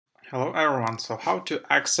Hello everyone, so how to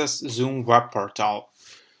access Zoom web portal.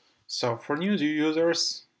 So for new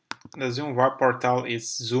users, the Zoom web portal is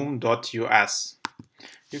zoom.us.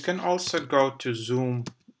 You can also go to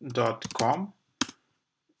zoom.com,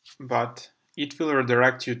 but it will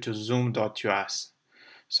redirect you to zoom.us.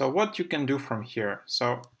 So what you can do from here,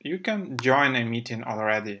 so you can join a meeting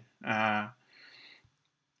already.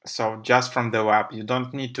 So just from the web, you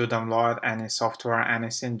don't need to download any software,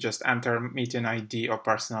 anything, just enter meeting ID or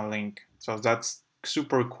personal link. So that's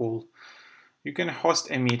super cool. You can host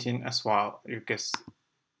a meeting as well. You can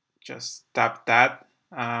just tap that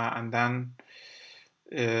and then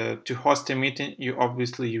to host a meeting, you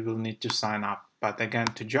will need to sign up. But again,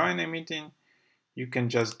 to join a meeting, you can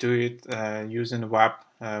just do it using web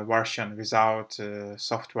version without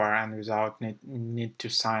software and without need to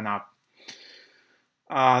sign up.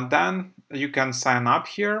 Then you can sign up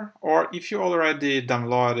here, or if you already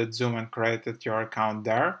downloaded Zoom and created your account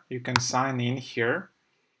there, you can sign in here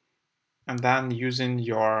and then using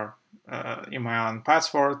your email and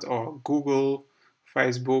password or Google,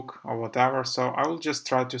 Facebook or whatever. So I will just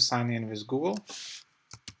try to sign in with Google.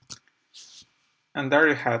 And there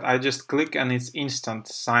you have it. I just click and it's instant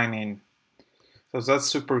sign in. So that's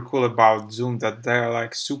super cool about Zoom, that they're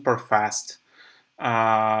like super fast.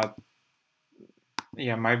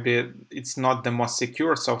 Yeah, maybe it's not the most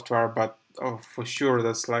secure software, but for sure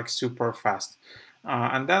that's like super fast.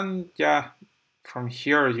 And then, yeah, from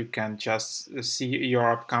here you can just see your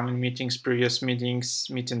upcoming meetings, previous meetings,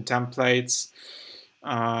 meeting templates.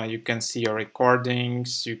 You can see your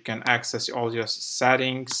recordings. You can access all your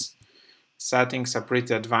settings. Settings are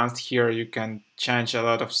pretty advanced here. You can change a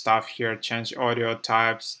lot of stuff here, change audio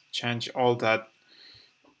types, change all that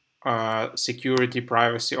security,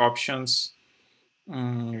 privacy options.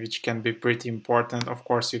 Which can be pretty important. Of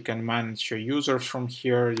course, you can manage your users from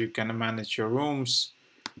here. You can manage your rooms.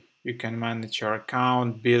 You can manage your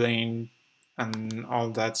account, billing, and all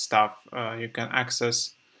that stuff. You can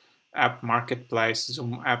access app marketplace,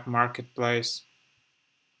 Zoom app marketplace,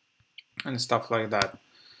 and stuff like that.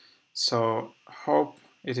 So hope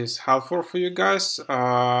it is helpful for you guys.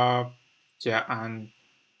 Yeah, and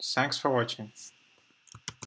thanks for watching.